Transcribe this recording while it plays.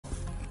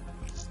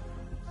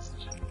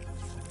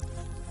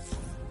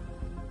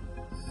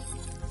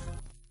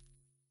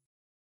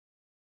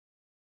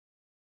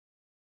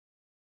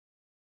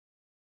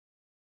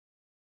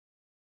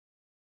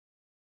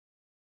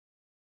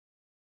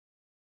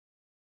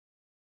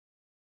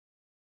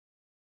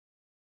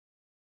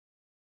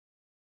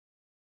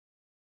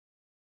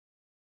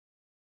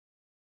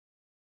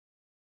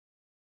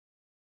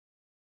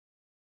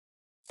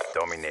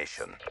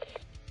Domination.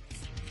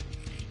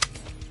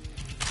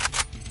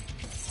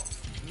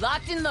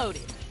 Locked and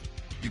loaded.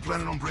 You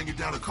planning on bringing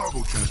down a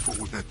cargo transport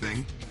with that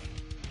thing?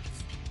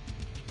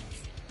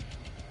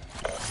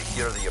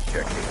 Secure the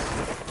objective.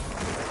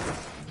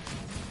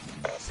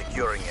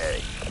 Securing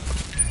A.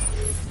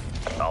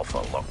 Alpha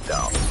locked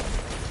down.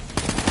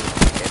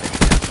 Enemy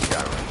has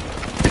Sharon.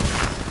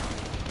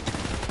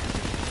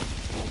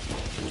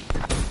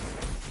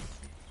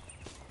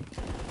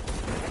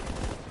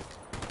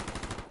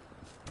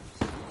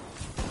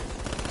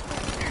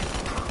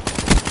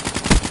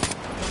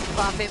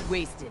 Profit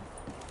wasted.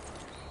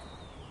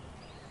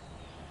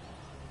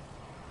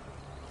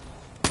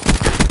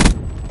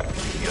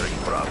 Securing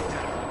Bravo.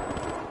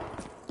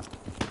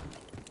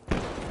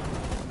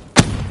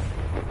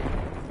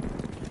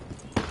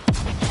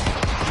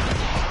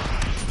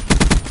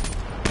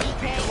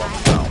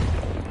 Locked down.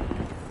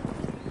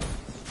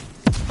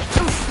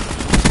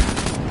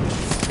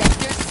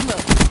 Vector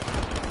smoke.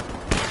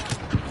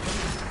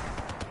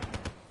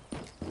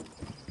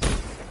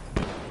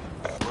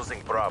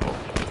 Losing Bravo.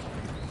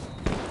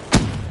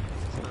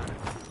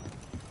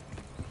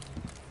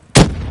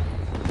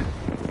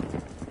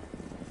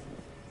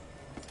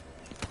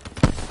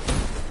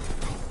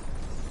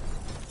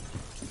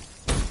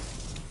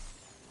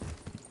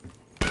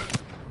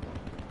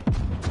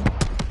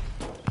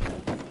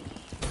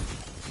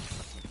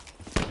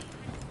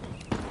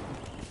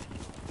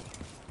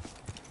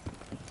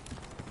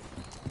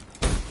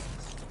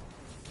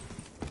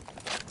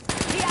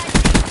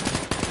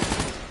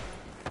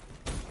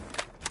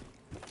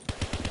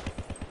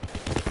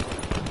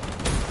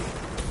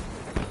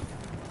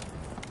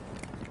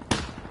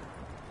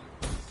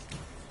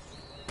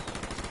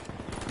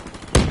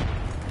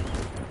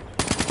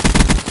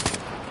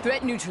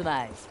 Threat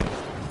neutralized.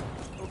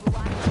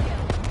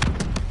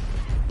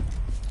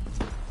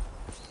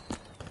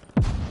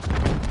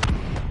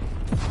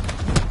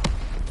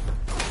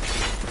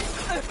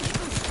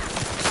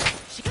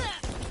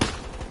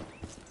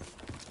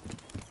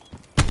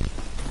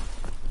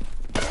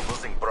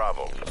 Losing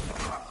Bravo.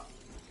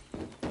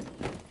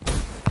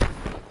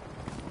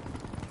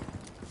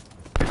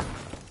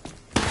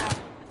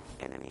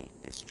 Enemy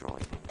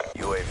destroyed.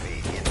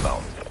 UAV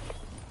inbound.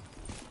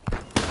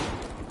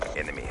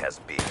 Enemy has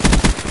B.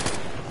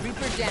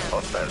 Reaper down.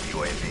 Hostile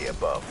UAV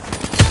above.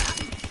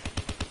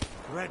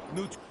 Threat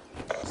neutral.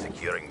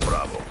 Securing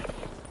Bravo.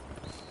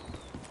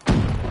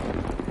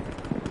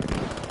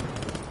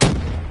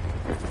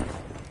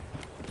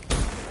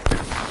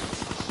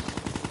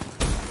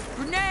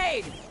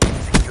 Grenade!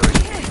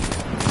 Securing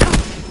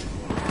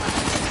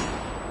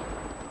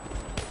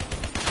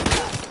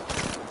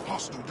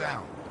Hostile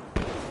down.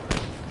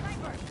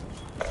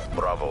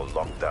 Bravo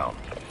locked down.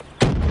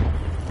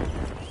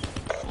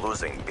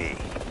 Losing B.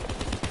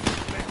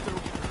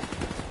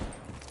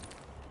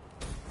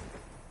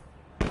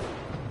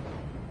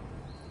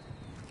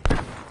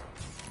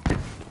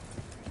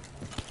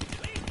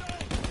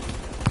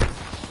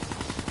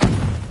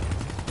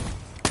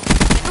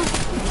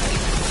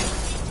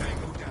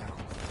 Tango down.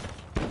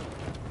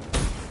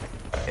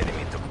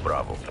 Enemy took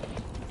Bravo.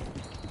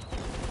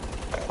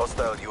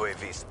 Hostile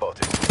UAV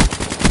spotted.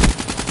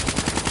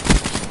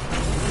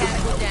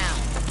 Tactical down.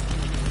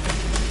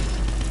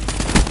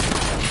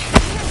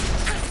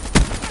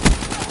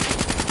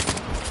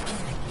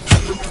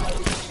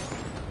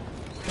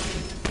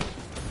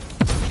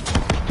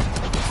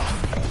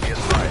 Be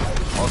advised,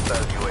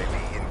 hostile UAV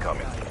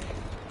incoming.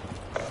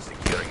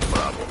 Securing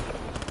Bravo.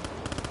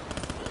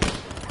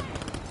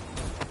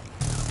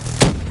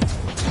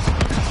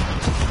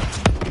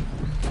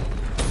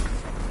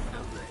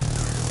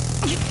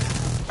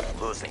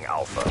 Losing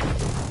Alpha.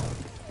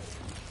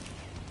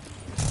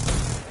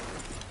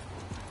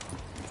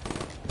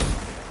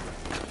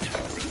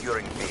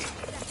 Securing B.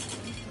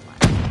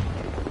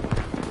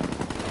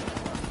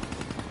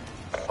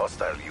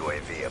 Hostile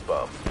UAV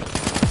above.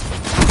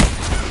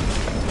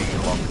 B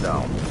locked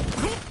down.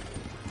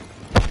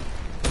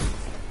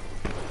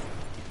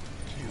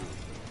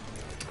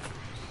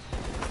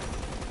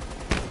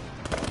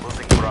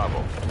 Losing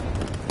Bravo.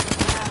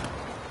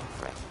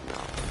 Threat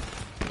known.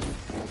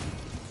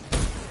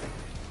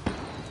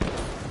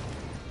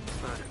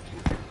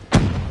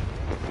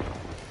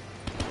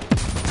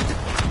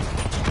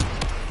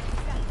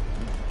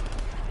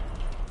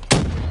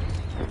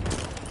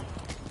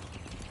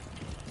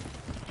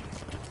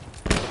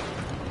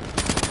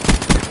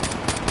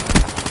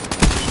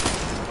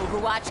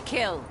 Overwatch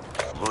kill.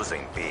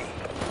 Losing B.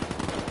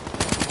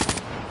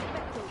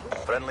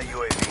 Friendly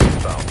UAV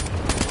inbound.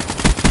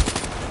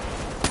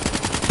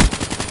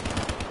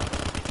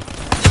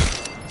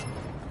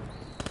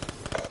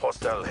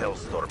 Hostile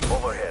Hellstorm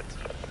overhead.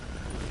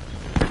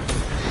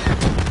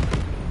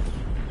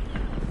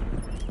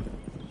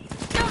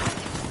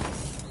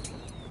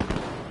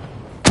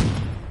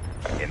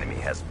 Enemy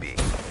has B.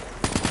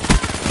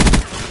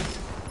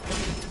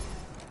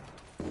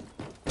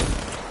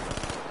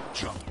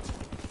 Jumped.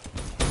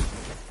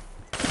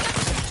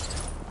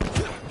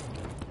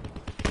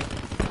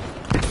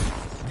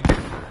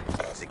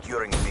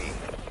 Securing B.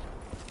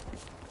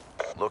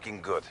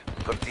 Looking good.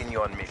 Continue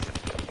on mission.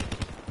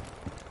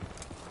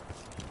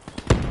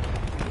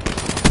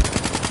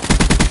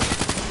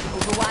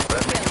 Overwatch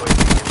Friendly kill.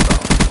 UAV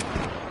inbound.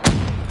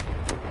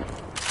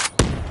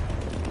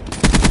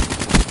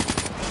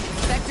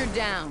 Spectre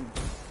down.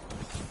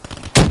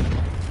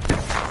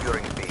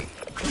 Securing B.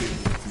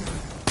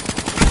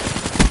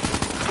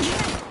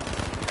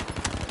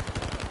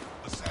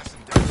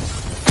 Assassin down.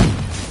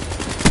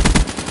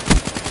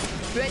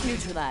 Threat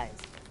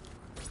neutralized.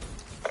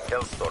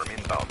 Hellstorm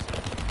inbound.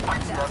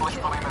 Establish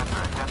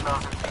perimeter,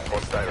 10,000 feet.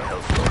 Hostile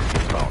Hellstorm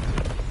inbound.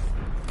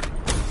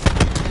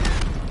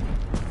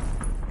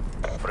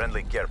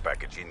 Friendly care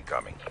package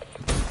incoming.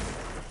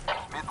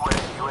 Midway,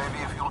 UAV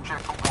fuel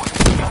check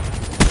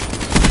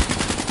complete.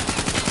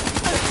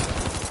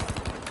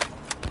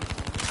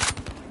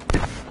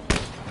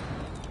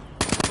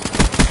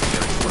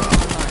 Securing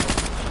Bravo.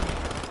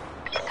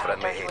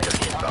 Friendly hater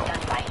inbound.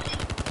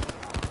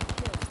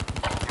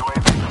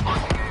 UAV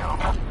supporting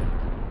AO.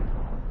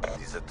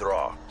 This is a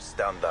draw.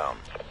 Stand down.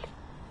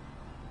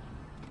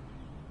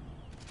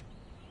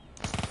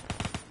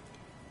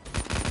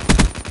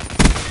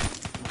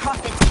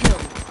 Prophet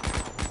killed.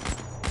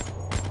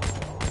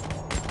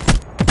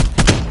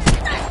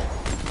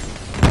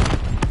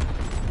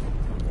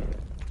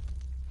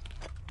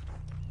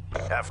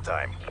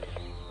 Halftime.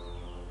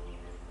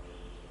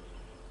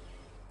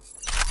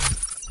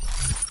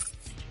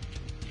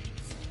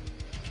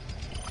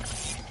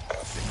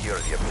 Secure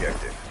the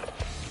objective.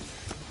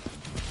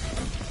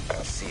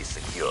 C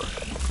secure.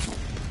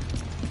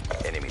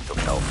 Enemy took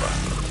Alpha.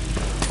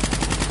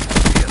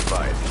 Be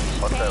advised.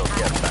 Hostile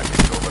care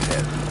package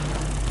overhead.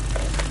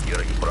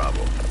 Securing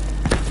Bravo.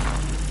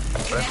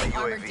 Friendly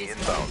Armor UAV disco.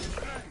 inbound.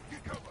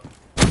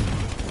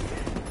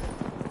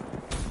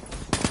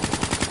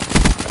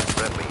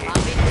 Friendly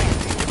UAV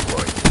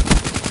deployed.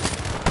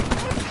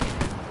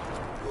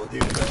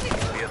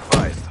 Be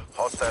advised.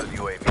 Hostile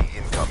UAV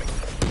incoming.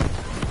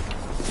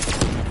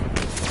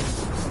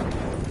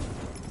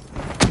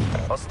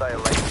 Hostile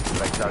lightning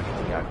strike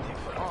targeting active.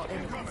 All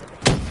enemies.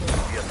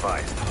 Be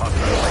advised.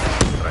 Hostile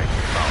lightning strike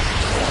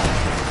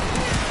inbound.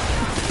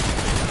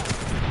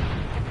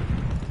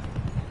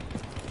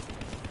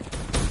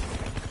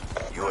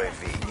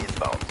 UAV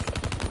inbound.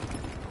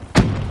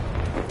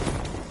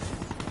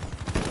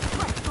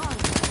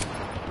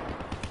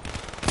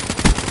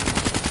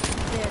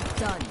 They're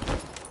done.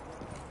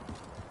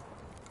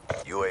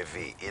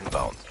 UAV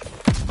inbound.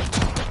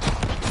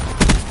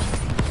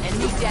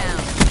 Enemy down.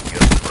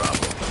 Securing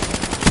Bravo.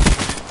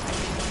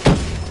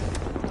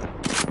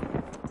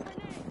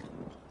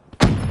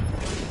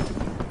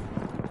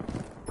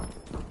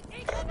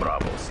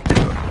 Bravo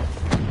secure.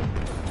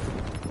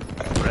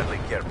 Friendly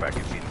care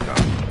package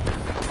incoming.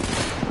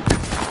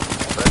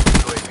 Friendly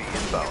UAV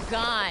inbound.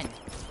 Gone.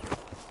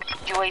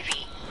 UAV,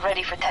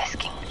 ready for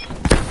tasking.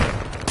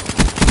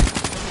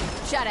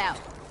 Shut out.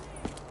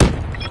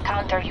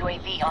 Counter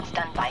UAV on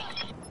standby.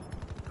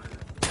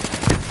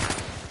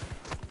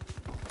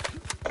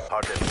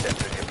 Hardened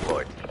sensor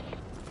deployed.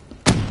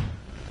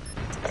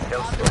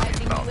 Hellstorm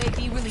Authorizing inbound. UAV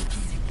release.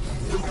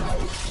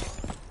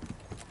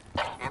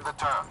 In the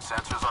turn,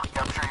 sensors on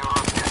capture your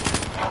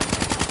objective.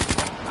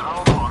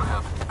 Drone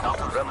overhead.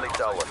 Counter Friendly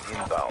tower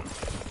inbound.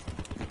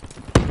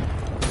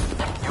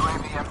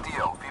 UAV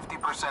MTL,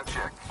 50%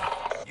 check.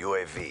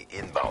 UAV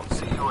inbound.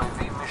 CUAV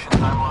mission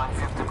timeline,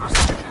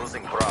 50% check.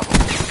 Losing Bravo.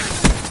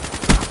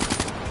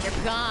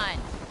 They're gone.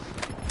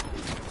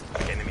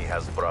 Enemy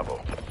has Bravo.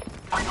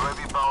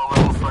 UAV power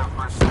level 5%,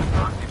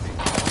 RTB.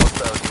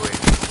 Hostile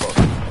UAV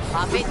spotted.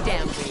 Prophet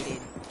downgraded.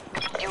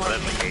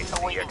 Friendly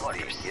UAV awaiting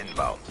orders. HCXD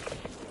inbound.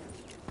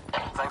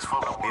 Thanks for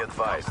the Be work.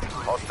 advised.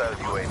 Hostile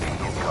UAV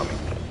incoming.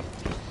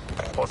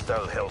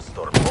 Hostile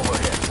Hellstorm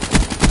overhead.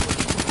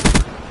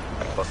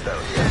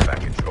 Hostile care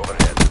package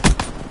overhead.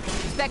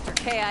 Spectre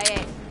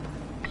KIA.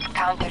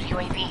 Counter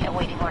UAV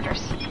awaiting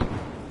orders.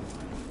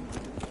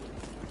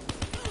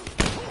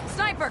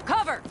 Sniper,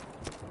 cover!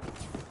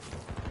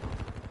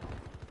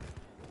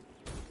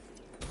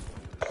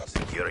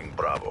 Securing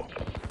Bravo.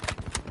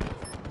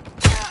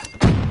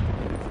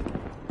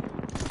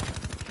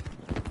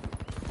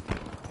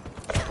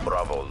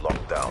 Bravo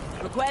locked down.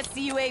 Request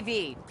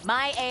UAV.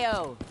 My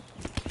AO.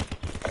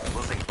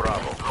 Losing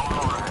Bravo. Drone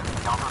overhead.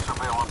 Counter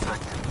surveillance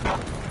active.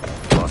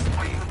 Lost B.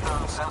 In the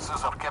turn,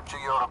 sensors on capture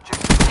your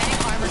objective.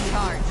 Medic armor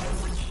charge.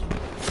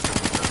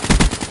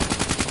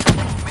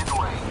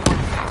 Midway,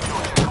 UAV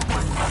fuel check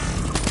complete.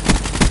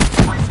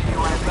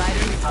 CUAV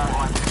mission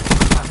timeline,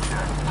 50%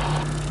 check.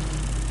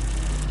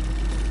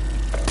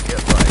 Be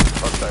advised.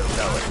 Hostile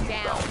tower Down.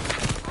 inbound.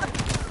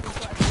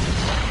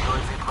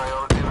 UAV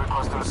priority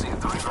request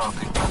received.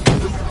 Rerouting.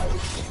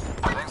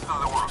 Thanks to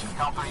the work.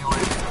 Counter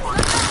UAV for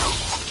the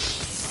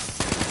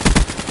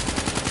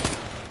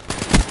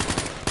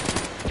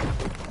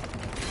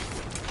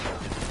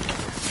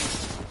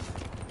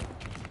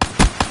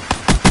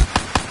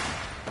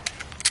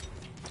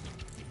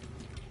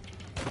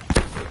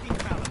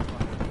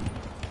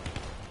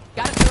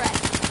Got a threat.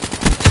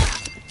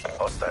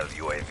 Hostile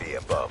UAV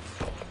above.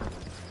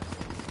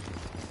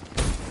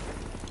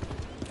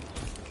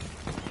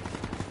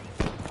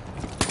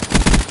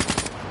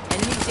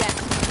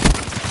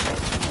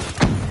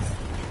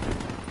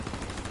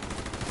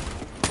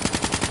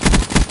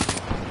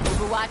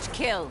 Clutch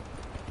kill.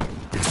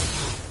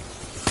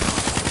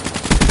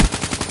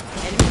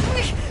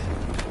 Enemy.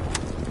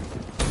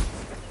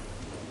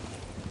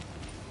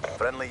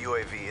 Friendly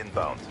UAV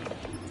inbound.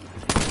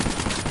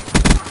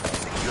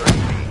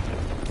 Securing B.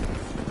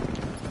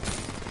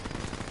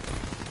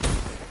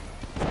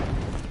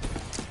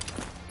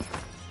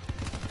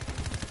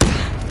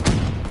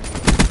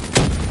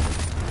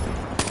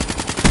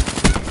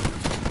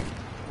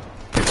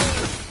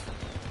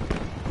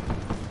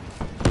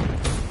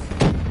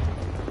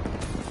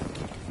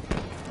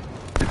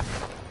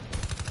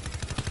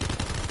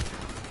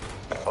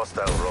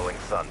 Hostile rolling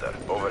thunder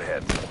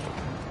overhead.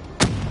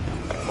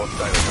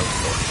 Hostile health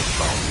source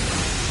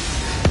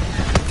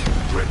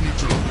Threat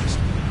neutralized.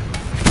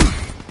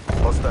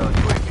 inbound. Hostile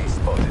UAV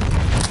spotted.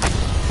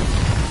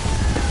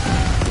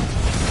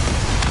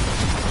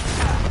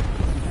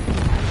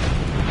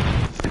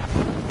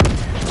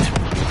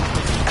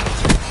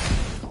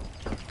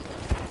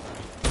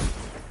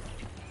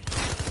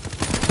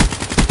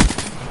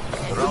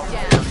 Round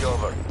nearly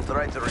over.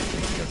 Try to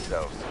repeat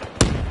yourselves.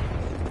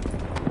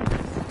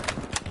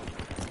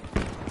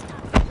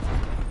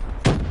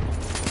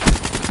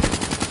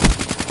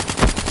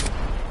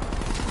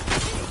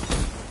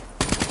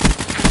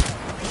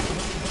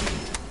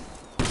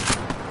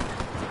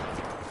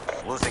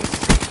 Losing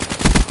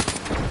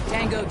C.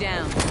 Tango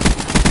down.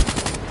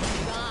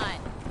 Gone.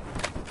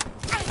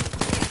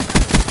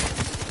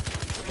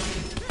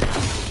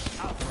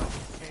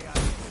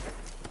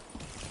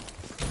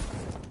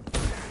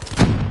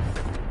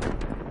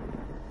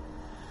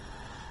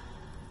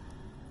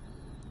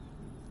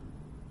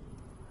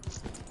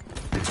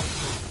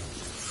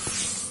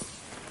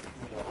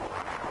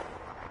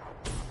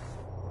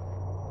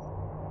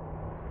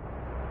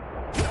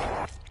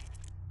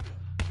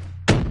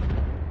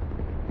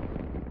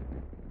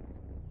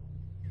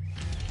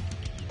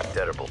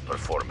 Terrible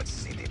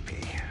performance,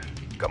 CDP.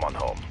 Come on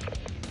home.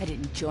 I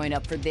didn't join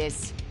up for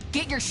this.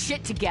 Get your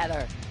shit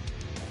together.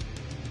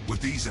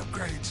 With these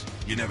upgrades,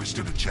 you never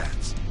stood a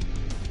chance.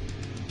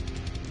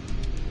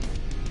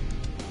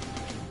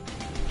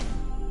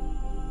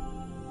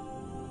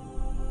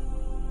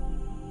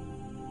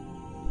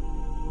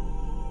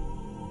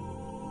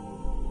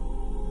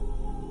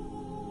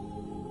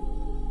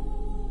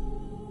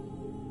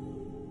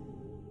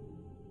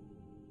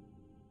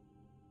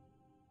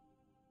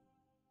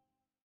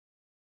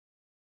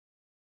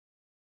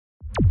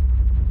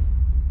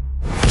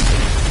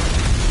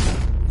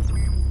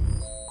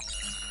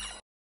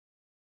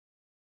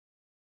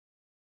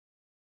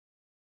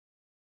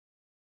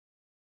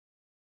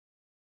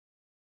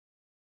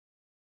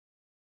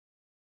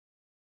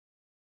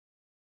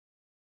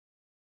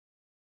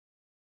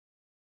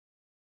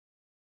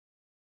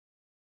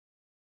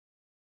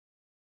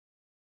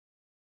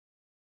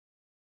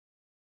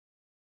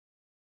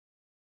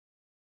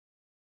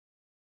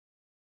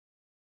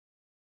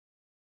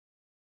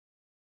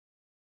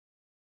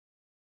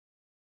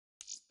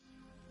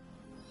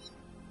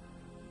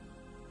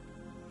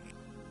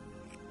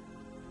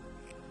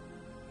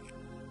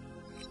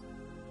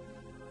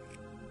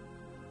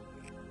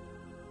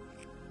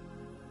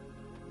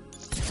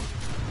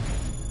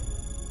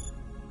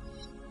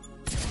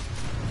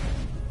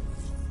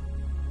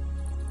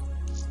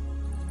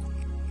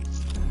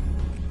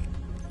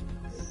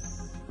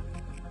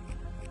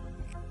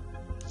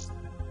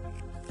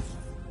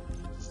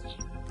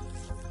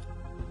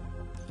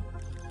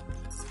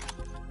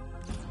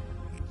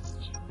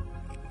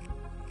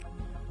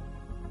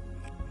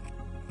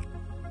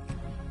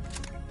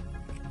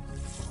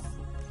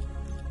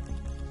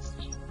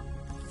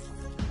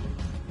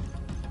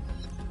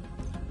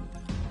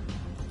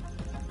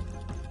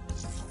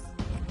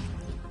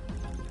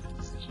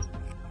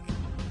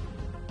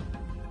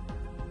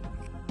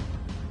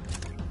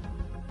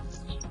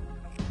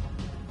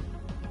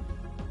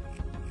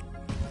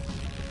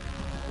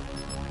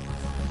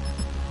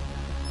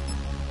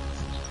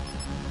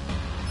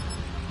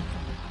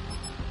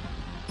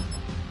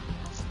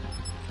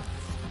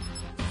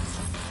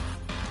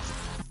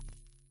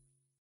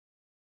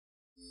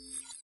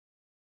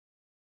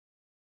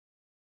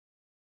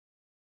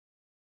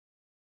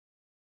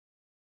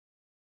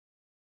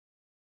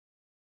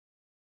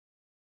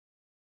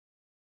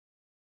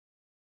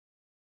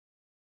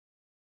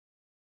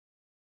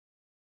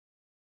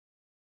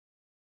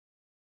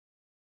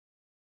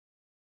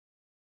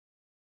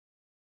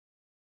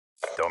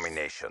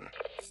 Domination.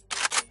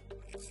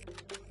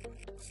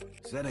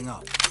 Setting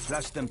up.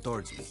 Flash them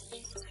towards me.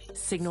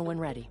 Signal when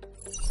ready.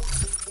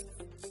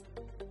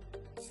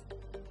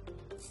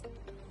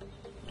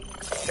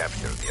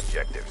 Capture the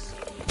objectives.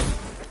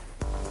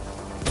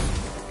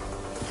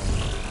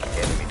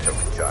 Enemy took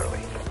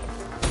Charlie.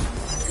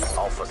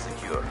 Alpha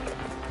secure.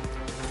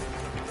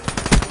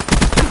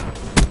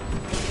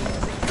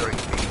 Securing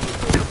B.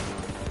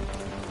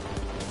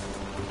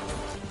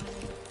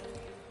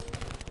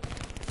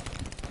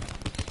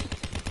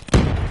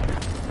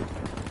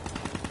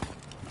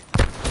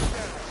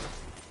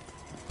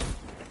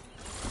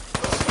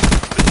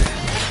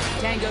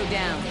 Tango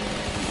down.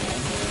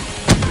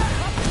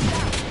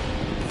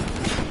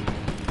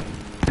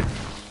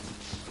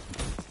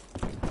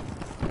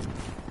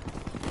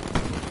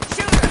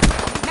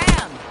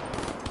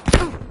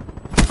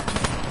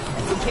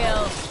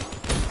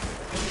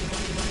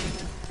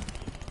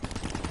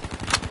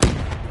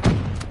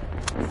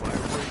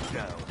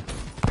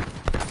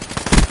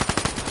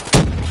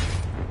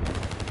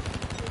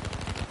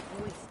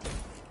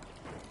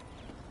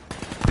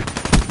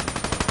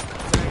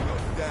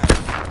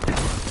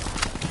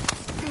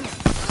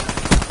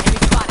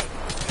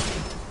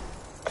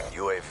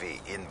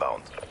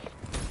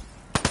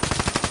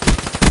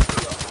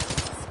 inbound.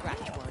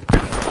 Scratch one.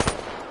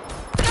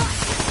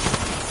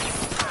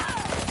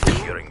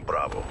 Securing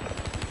Bravo.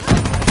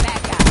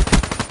 Back out.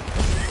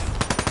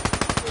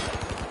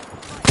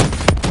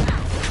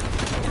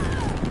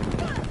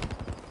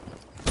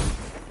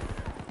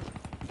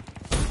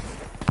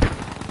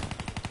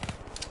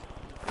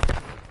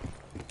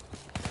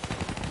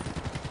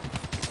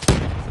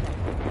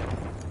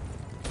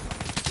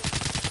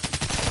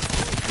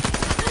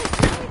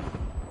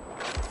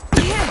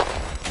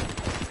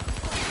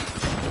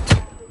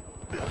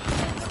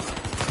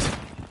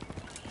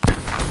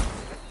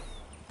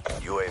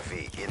 UAV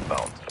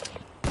inbound.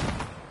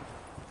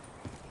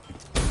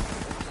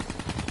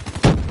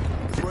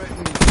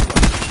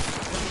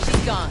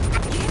 She's gone.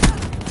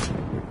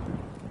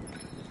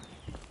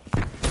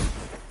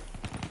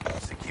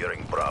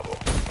 Securing Bravo.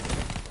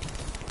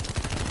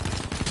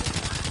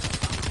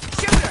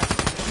 Shoot her!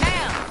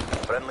 Now!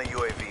 Friendly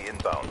UAV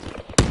inbound.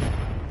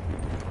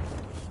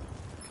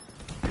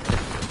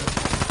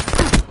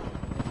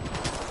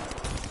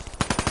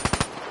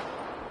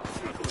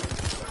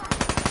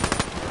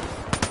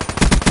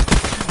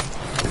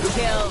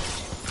 Kill.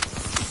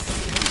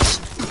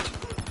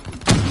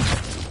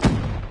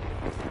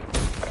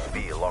 B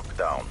locked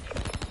down.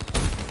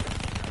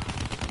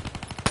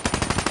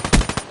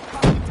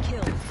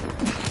 Kill.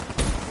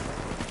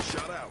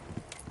 Shut out.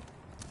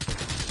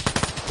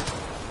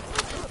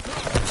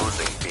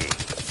 Losing B.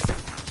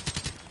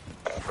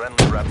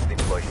 Friendly Raps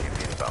deploy ship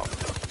inbound.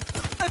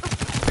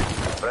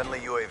 Friendly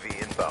UAV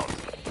inbound.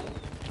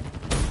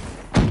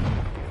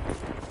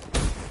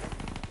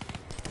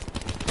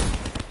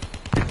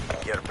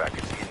 Care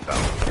package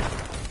inbound.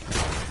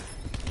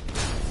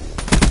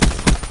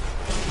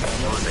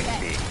 Losing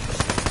B.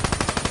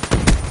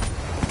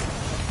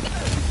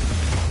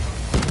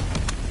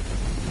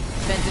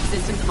 Defensive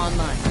systems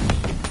online.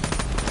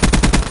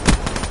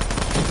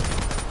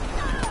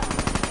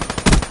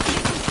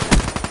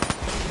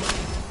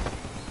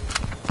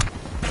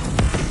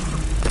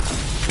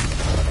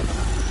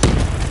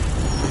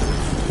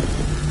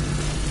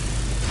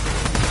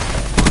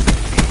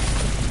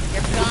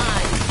 You're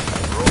gone.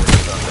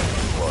 Rolling thunder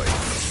deployed.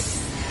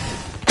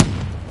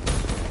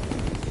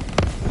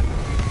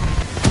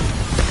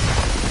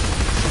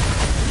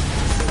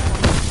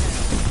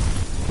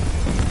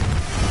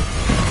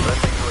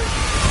 Friendly UAV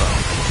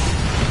inbound.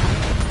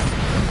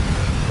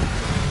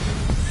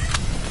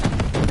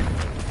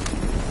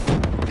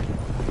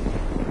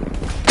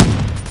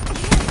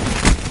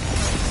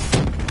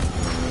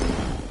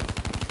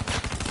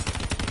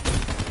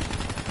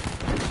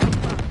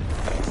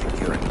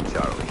 Securing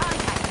Charlie.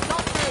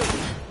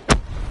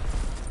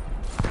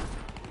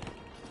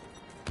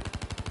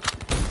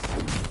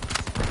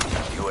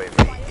 UAV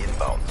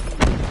inbound.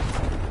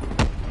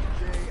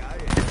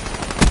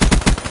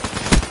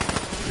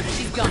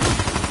 She's gone.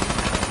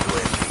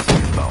 UAV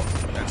inbound.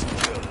 That's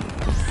good.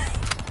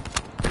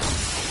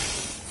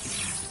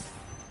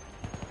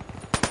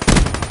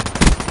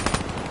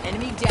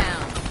 Enemy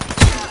down.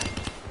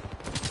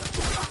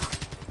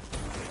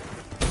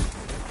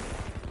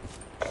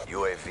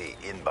 UAV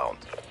inbound.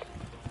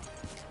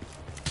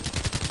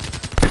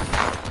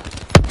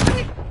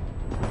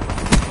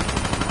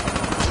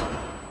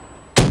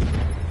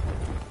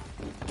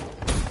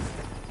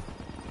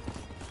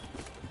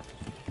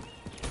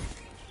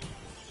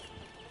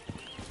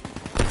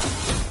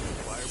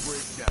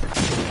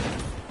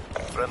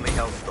 Friendly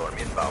Hellstorm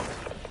inbound.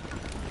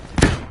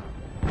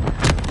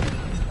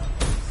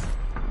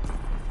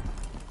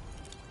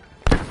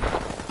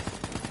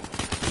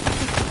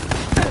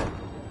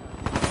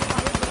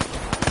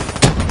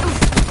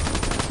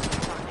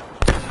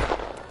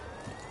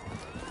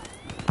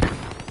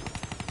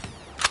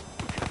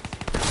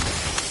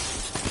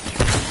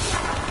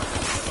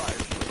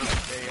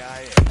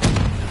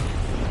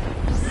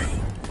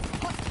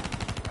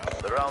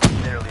 The round's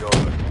nearly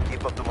over.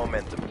 Keep up the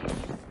momentum.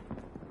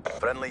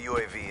 Friendly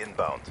UAV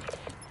inbound.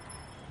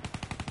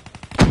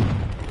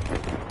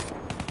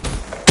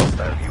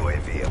 Hostile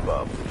UAV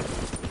above.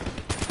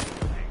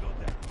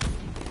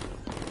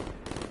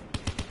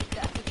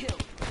 That's a kill.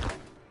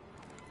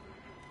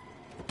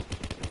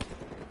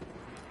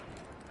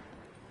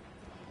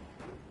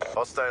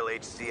 Hostile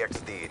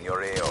HCXD in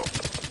your AO.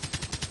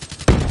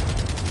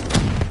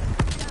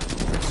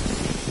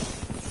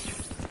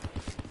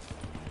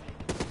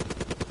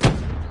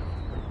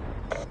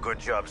 Good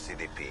job,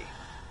 CDP.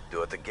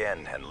 Do it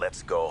again and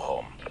let's go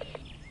home.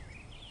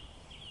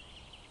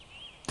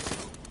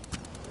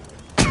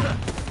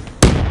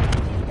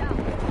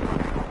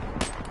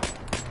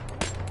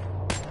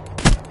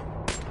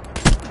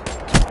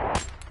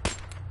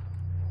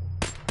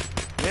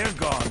 They're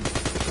gone.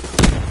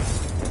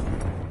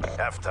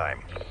 Halftime.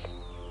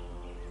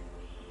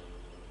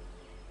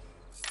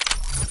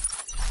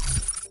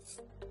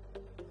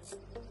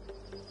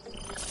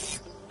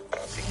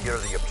 Secure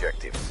the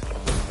objectives.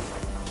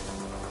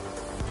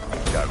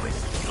 Charlie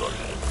secure.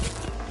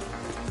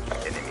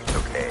 Enemy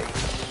took A.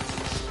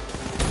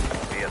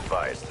 Be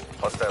advised,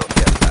 hostile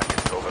care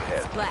package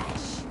overhead.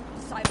 Flash.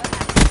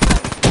 Cyber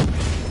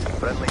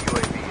Friendly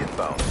UAV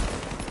inbound.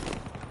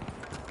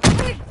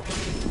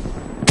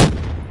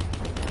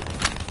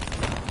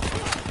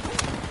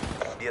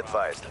 Be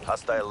advised,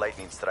 hostile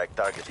lightning strike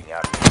targeting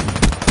active. Be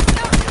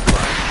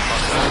advised,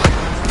 hostile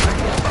lightning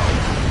strike inbound.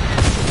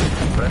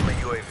 Friendly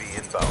UAV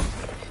inbound.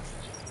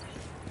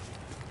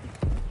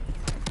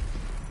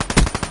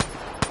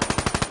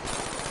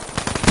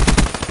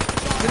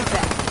 Good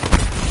effect.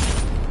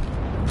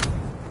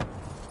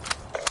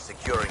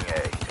 Securing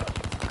A.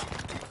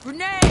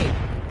 Grenade!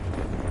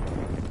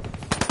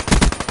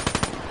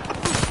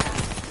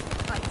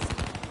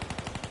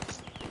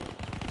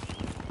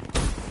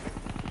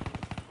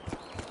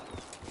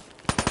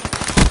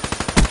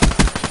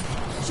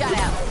 Shut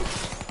out.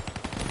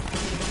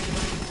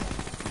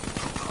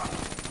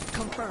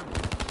 Confirmed.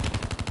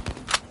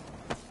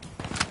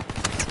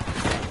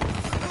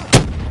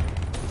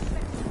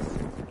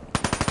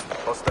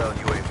 Hostile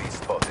UAV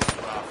spotted.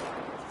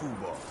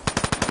 Football.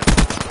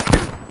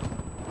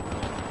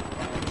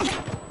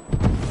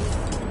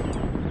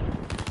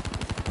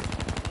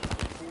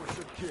 Force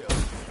a kill.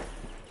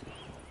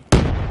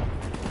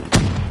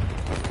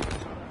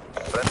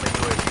 Friendly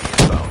UAV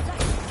inbound.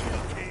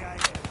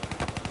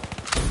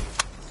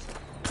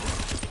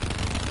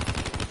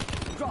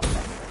 Drop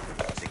that.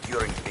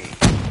 Securing B.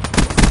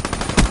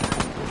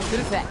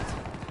 Good effect.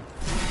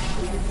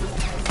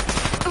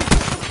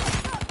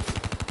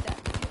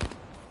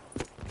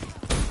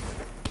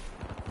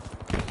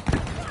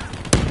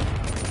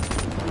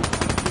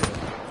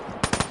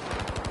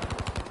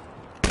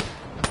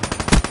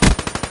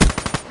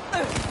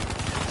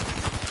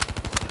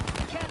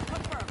 Can't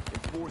confirm.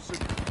 Force a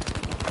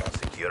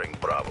Securing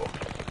Bravo.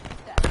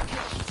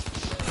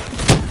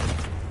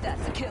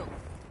 That's a kill.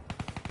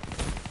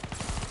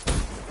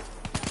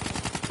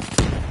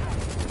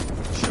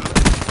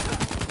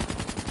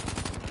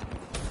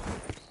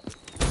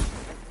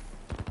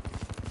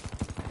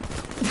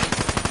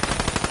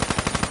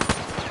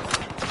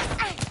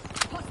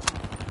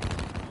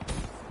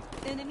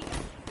 Enemy.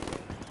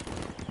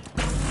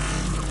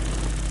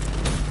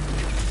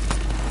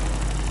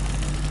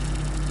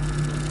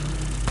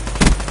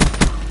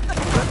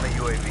 Friendly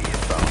UAV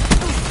inbound.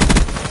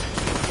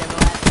 Demo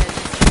asset.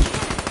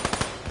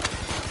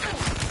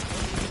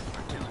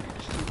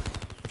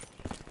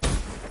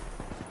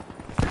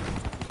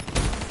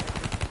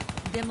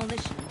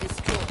 Demolition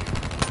destroyed.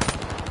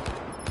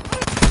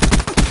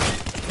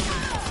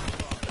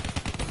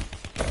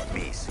 B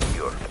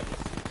secure.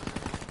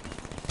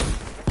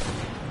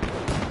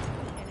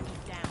 Enemy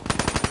down.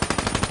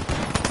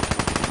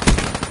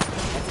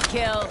 That's a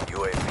kill.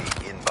 UAV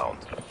inbound.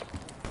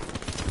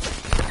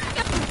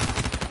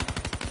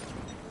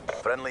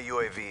 Friendly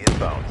UAV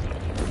inbound.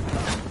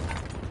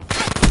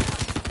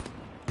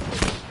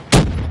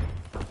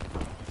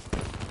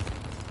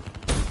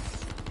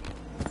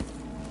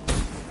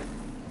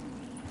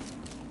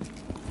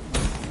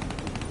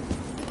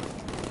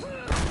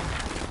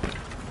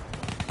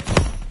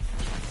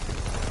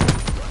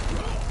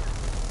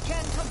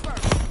 Can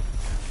confirm.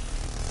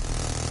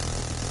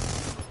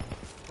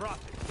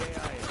 profit.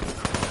 KIA.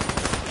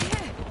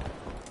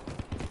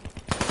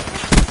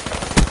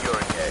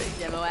 Securing A.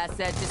 Demo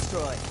asset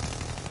destroyed.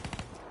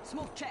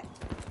 Smoke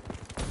checked.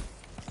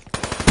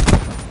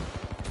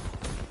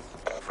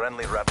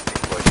 Friendly rapid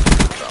deployment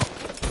inbound.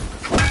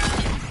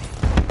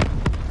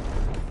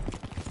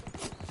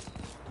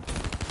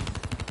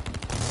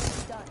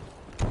 Done.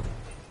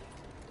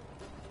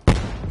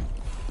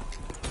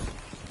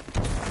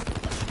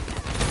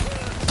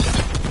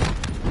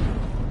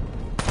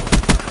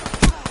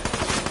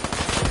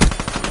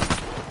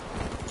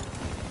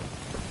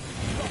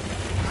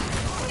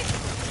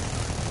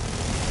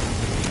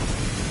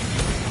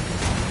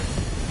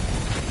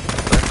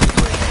 Friendly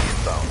UAV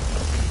inbound.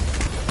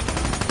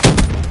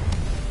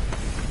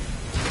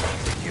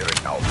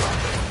 Securing Alpha.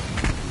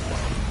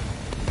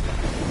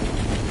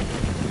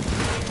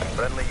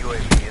 Friendly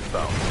UAV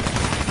inbound.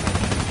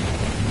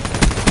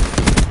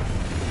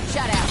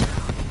 Shut out.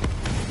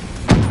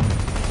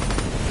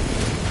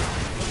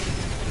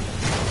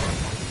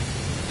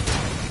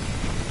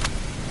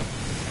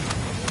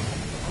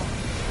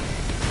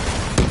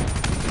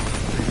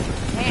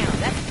 Damn,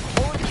 that's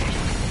horrible.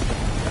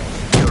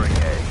 Securing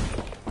A.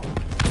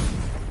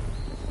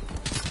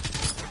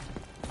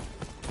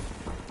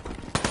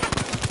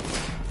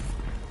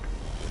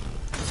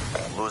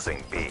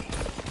 Losing B.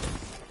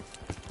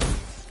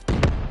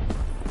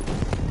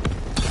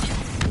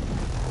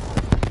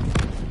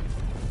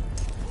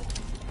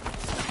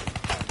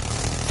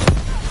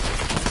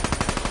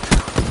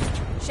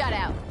 Shut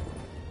out.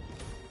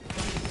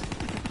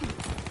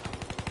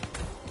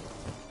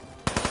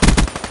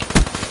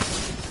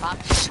 Pop.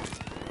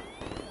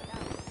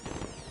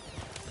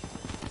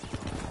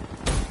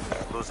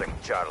 Losing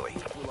Charlie.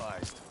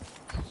 Equalized.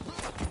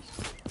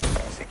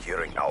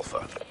 Securing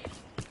Alpha.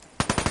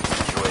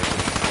 UAV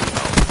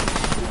inbound.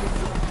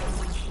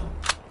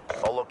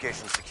 All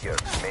locations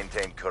secured.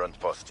 Maintain current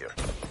posture.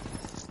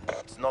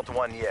 It's not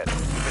one yet.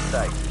 Keep it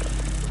tight.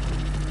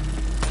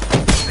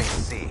 Losing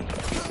C.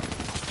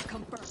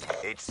 Confirmed.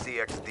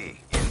 HCXD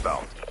inbound.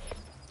 inbound.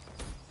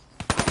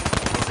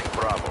 Losing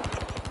Bravo.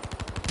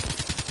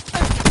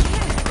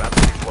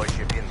 Rapid deploy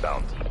ship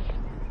inbound.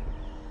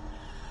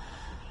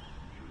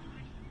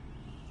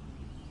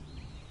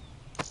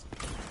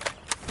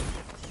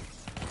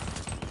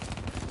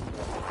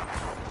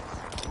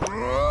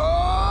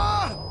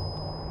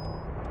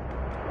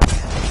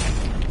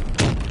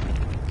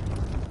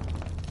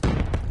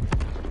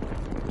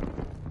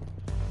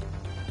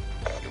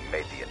 You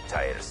made the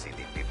entire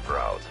CDP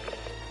proud.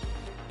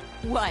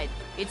 What?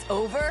 It's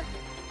over?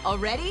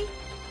 Already?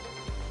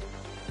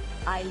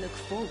 I look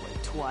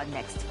forward to our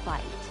next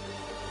fight.